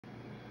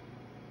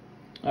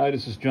Hi,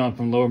 this is John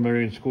from Lower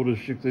Merion School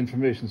District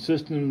Information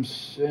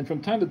Systems, and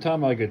from time to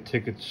time I get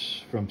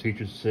tickets from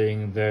teachers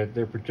saying that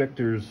their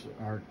projectors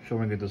aren't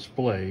showing a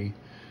display.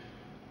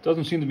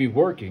 Doesn't seem to be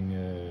working.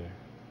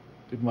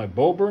 Did my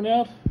bulb burn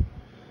out?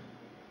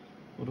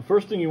 Well, the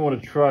first thing you want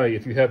to try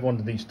if you have one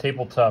of these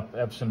tabletop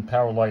Epson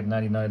Powerlight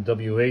 99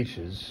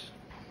 WHs,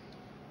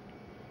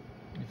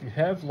 if you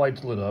have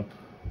lights lit up,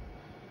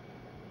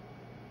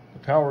 the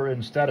power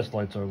and status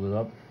lights are lit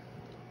up,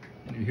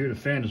 and you hear the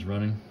fan is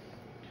running.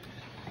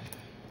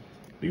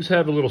 These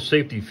have a little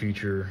safety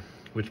feature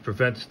which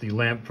prevents the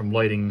lamp from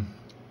lighting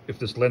if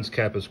this lens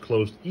cap is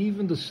closed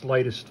even the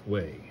slightest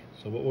way.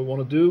 So what we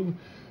want to do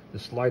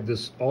is slide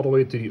this all the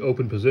way to the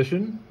open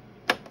position.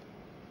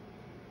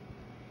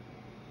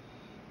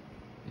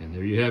 And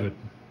there you have it.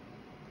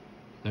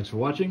 Thanks for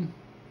watching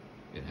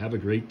and have a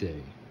great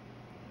day.